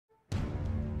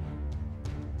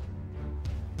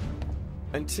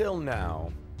Until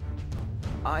now,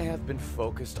 I have been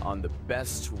focused on the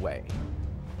best way.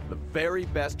 The very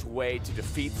best way to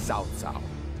defeat Cao Cao.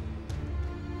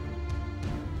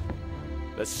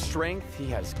 The strength he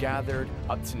has gathered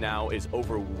up to now is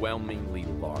overwhelmingly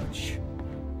large.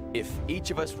 If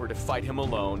each of us were to fight him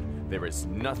alone, there is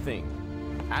nothing,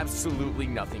 absolutely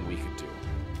nothing we could do.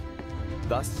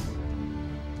 Thus,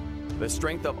 the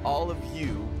strength of all of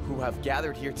you who have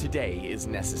gathered here today is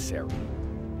necessary.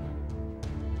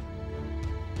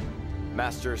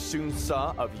 Master Sun Ce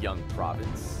of Yang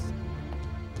Province,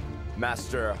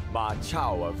 Master Ma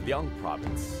Chao of Liang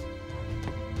Province,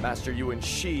 Master Yuan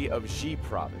Shi of Ji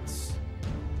Province,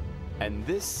 and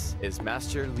this is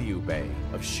Master Liu Bei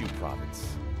of Shu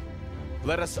Province.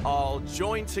 Let us all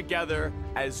join together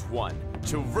as one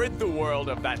to rid the world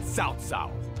of that Cao Cao.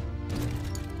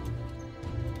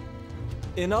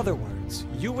 In other words,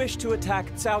 you wish to attack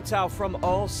Cao Cao from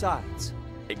all sides.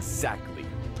 Exactly.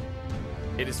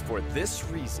 It is for this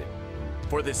reason,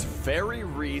 for this very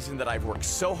reason, that I've worked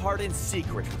so hard in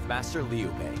secret with Master Liu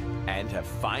Bei and have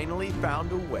finally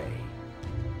found a way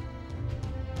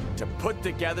to put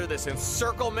together this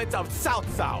encirclement of Cao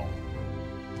Cao.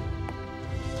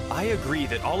 I agree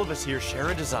that all of us here share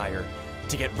a desire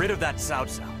to get rid of that Cao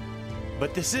Cao.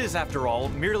 But this is, after all,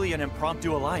 merely an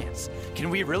impromptu alliance. Can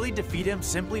we really defeat him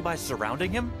simply by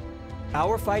surrounding him?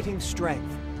 Our fighting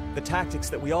strength, the tactics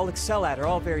that we all excel at, are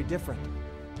all very different.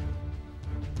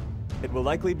 It will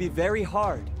likely be very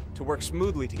hard to work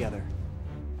smoothly together.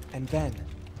 And then,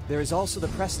 there is also the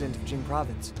precedent of Jing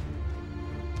Province.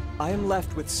 I am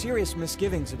left with serious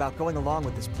misgivings about going along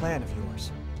with this plan of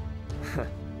yours.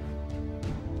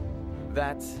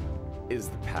 That is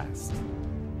the past.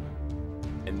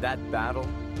 In that battle,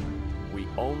 we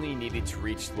only needed to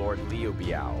reach Lord Liu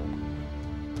Biao.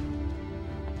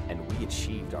 And we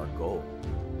achieved our goal.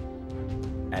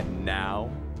 And now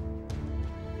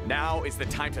is the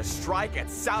time to strike at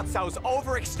Cao Cao's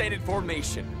overextended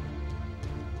formation.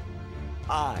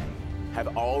 I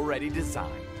have already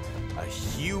designed a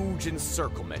huge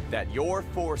encirclement that your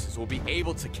forces will be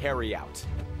able to carry out.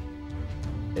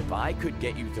 If I could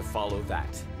get you to follow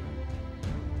that,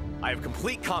 I have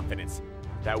complete confidence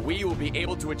that we will be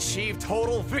able to achieve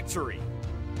total victory.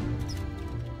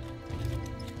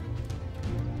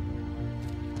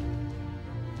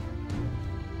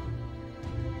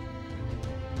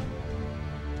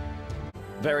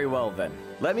 Very well then.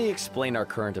 Let me explain our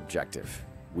current objective.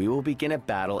 We will begin a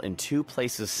battle in two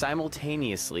places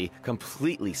simultaneously,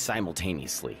 completely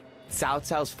simultaneously. Cao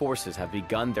Cao's forces have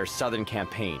begun their southern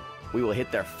campaign. We will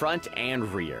hit their front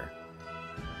and rear.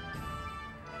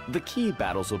 The key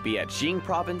battles will be at Jing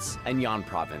Province and Yan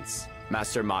Province.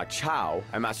 Master Ma Chao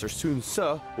and Master Sun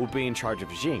Ce will be in charge of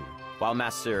Jing, while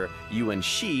Master Yuan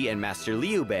Shi and Master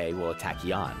Liu Bei will attack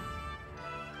Yan.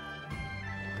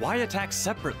 Why attack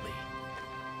separately?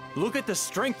 Look at the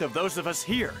strength of those of us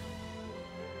here.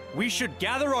 We should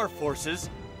gather our forces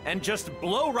and just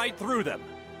blow right through them.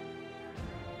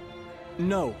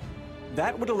 No.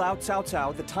 That would allow Cao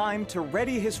Cao the time to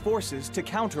ready his forces to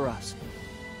counter us.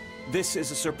 This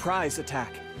is a surprise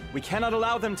attack. We cannot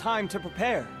allow them time to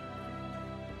prepare.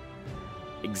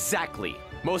 Exactly.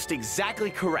 Most exactly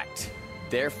correct.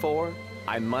 Therefore,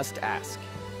 I must ask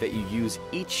that you use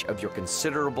each of your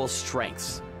considerable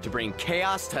strengths to bring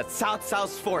chaos to Cao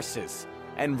Cao's forces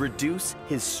and reduce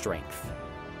his strength.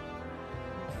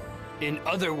 In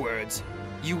other words,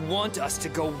 you want us to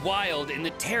go wild in the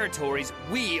territories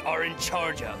we are in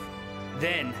charge of.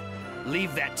 Then,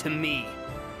 leave that to me.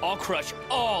 I'll crush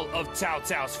all of Cao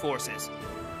Cao's forces.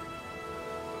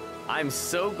 I'm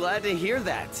so glad to hear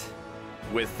that.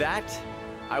 With that,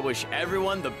 I wish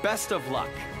everyone the best of luck.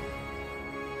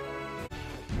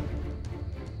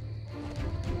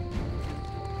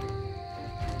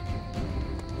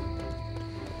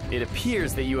 It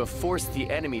appears that you have forced the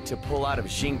enemy to pull out of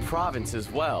Jing Province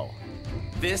as well.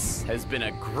 This has been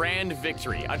a grand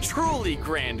victory, a truly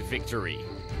grand victory.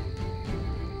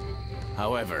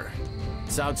 However,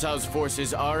 Cao Cao's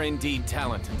forces are indeed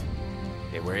talented.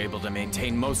 They were able to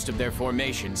maintain most of their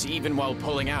formations even while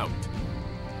pulling out.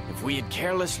 If we had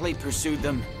carelessly pursued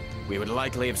them, we would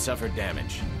likely have suffered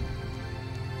damage.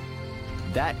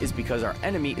 That is because our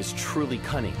enemy is truly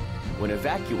cunning. When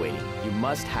evacuating, you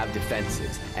must have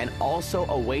defenses, and also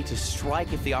a way to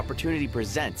strike if the opportunity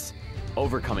presents.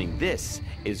 Overcoming this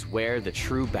is where the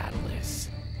true battle is.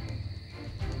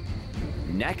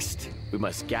 Next, we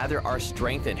must gather our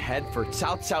strength and head for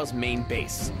Cao Cao's main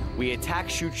base. We attack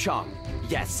Xuchang.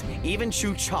 Yes, even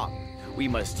Xuchang. We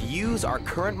must use our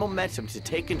current momentum to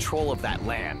take control of that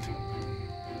land.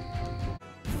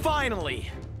 Finally!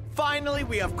 Finally,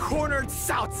 we have cornered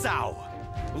Cao Cao!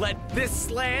 let this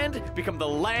land become the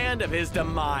land of his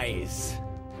demise.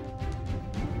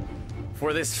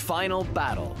 For this final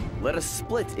battle, let us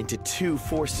split into two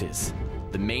forces.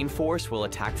 The main force will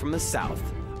attack from the south,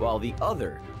 while the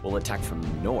other will attack from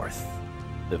the north.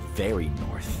 The very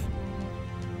north.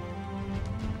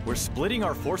 We're splitting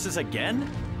our forces again?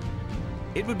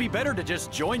 It would be better to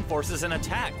just join forces and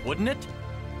attack, wouldn't it?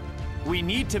 We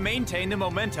need to maintain the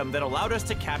momentum that allowed us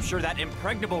to capture that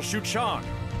impregnable Xuchang.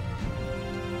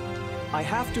 I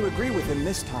have to agree with him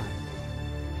this time.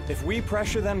 If we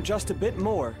pressure them just a bit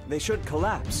more, they should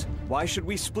collapse. Why should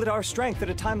we split our strength at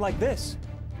a time like this?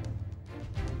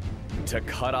 To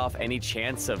cut off any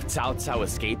chance of Cao Cao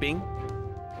escaping?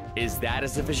 Is that a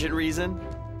sufficient reason?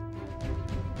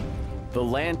 The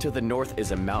land to the north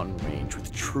is a mountain range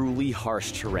with truly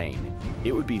harsh terrain.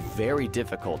 It would be very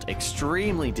difficult,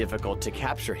 extremely difficult to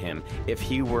capture him if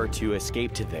he were to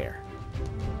escape to there.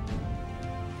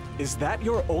 Is that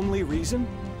your only reason?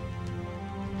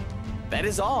 That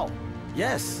is all.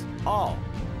 Yes, all.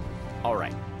 All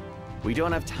right. We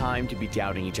don't have time to be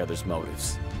doubting each other's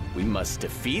motives. We must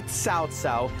defeat Cao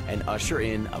Cao and usher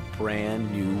in a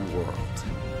brand new world.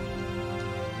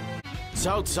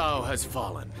 Cao Cao has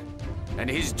fallen, and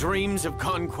his dreams of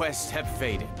conquest have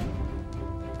faded.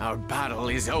 Our battle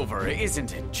is over,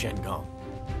 isn't it, Chen Gong?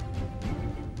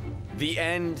 The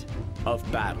end of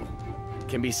battle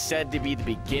can be said to be the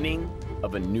beginning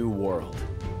of a new world.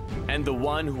 And the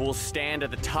one who will stand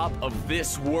at the top of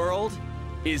this world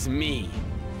is me.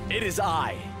 It is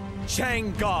I,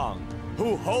 Chen Gong,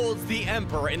 who holds the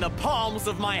Emperor in the palms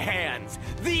of my hands.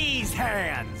 These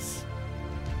hands!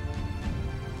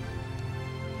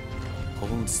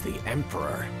 Holds the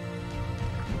Emperor?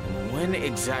 When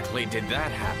exactly did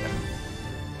that happen?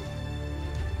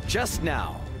 Just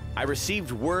now, I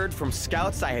received word from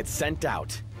scouts I had sent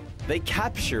out. They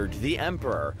captured the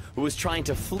Emperor, who was trying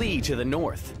to flee to the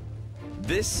north.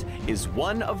 This is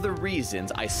one of the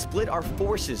reasons I split our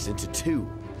forces into two.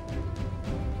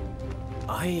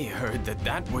 I heard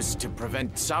that was to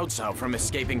prevent Cao Cao from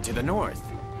escaping to the north.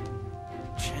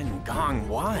 Chen Gong,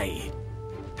 why?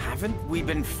 Haven't we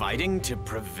been fighting to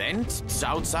prevent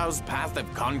Cao Cao's path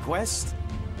of conquest?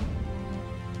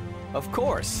 Of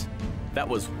course, that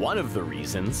was one of the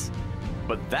reasons,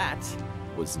 but that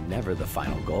was never the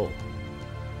final goal.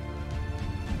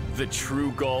 The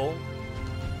true goal,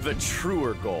 the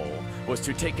truer goal, was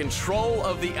to take control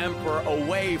of the Emperor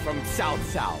away from Cao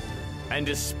Cao and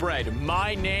to spread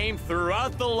my name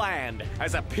throughout the land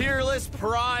as a peerless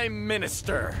Prime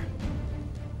Minister.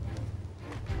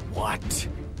 What?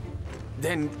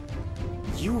 Then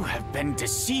you have been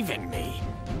deceiving me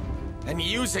and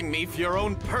using me for your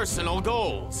own personal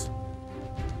goals.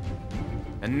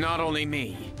 And not only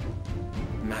me,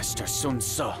 Master Sun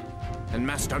Ce and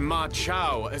Master Ma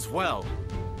Chao as well.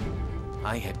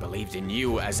 I had believed in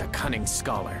you as a cunning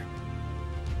scholar,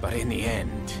 but in the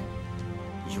end,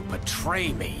 you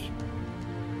betray me.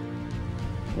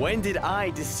 When did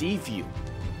I deceive you?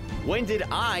 When did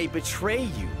I betray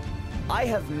you? I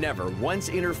have never once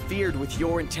interfered with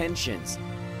your intentions.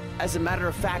 As a matter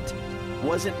of fact,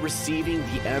 wasn't receiving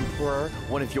the Emperor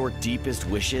one of your deepest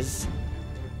wishes?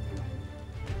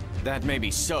 That may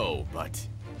be so, but...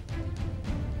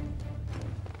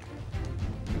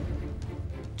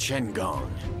 Chen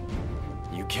Gong,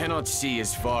 you cannot see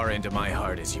as far into my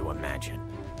heart as you imagine.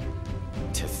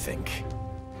 To think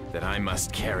that I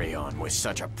must carry on with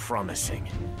such a promising,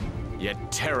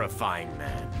 yet terrifying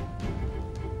man.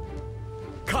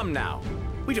 Come now,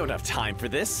 we don't have time for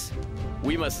this.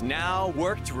 We must now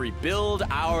work to rebuild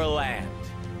our land.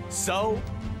 So,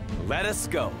 let us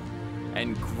go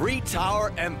and greet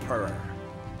our Emperor.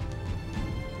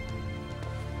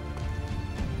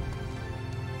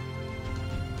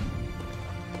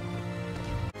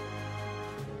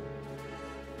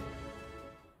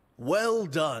 Well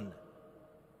done.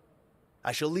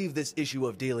 I shall leave this issue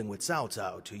of dealing with Cao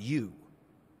Cao to you.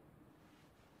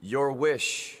 Your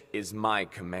wish is my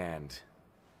command.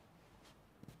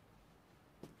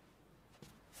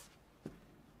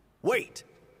 Wait!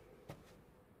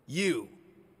 You,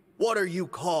 what are you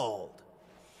called?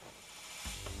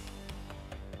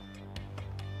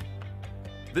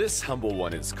 This humble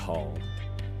one is called...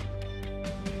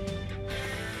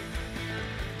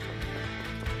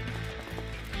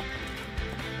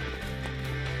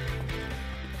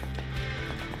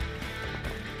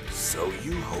 So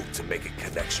you hope to make a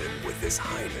connection with His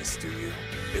Highness, do you?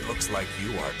 It looks like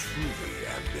you are truly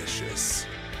ambitious.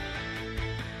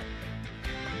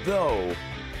 Though,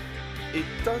 it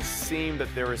does seem that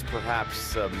there is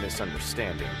perhaps a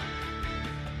misunderstanding.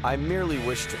 I merely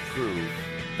wish to prove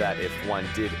that if one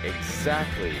did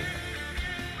exactly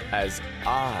As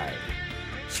I,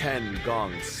 Chen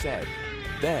Gong, said,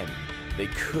 then they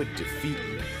could defeat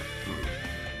you.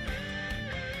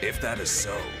 If that is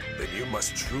so, then you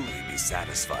must truly be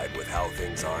satisfied with how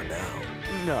things are now.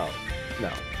 No.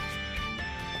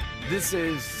 This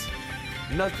is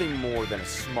nothing more than a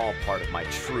small part of my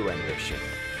true ambition.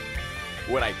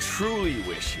 What I truly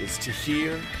wish is to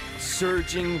hear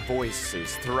surging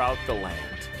voices throughout the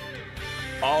land.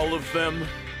 All of them,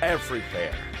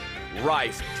 everywhere,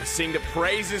 rising to sing the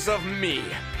praises of me,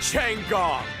 Chen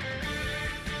Gong.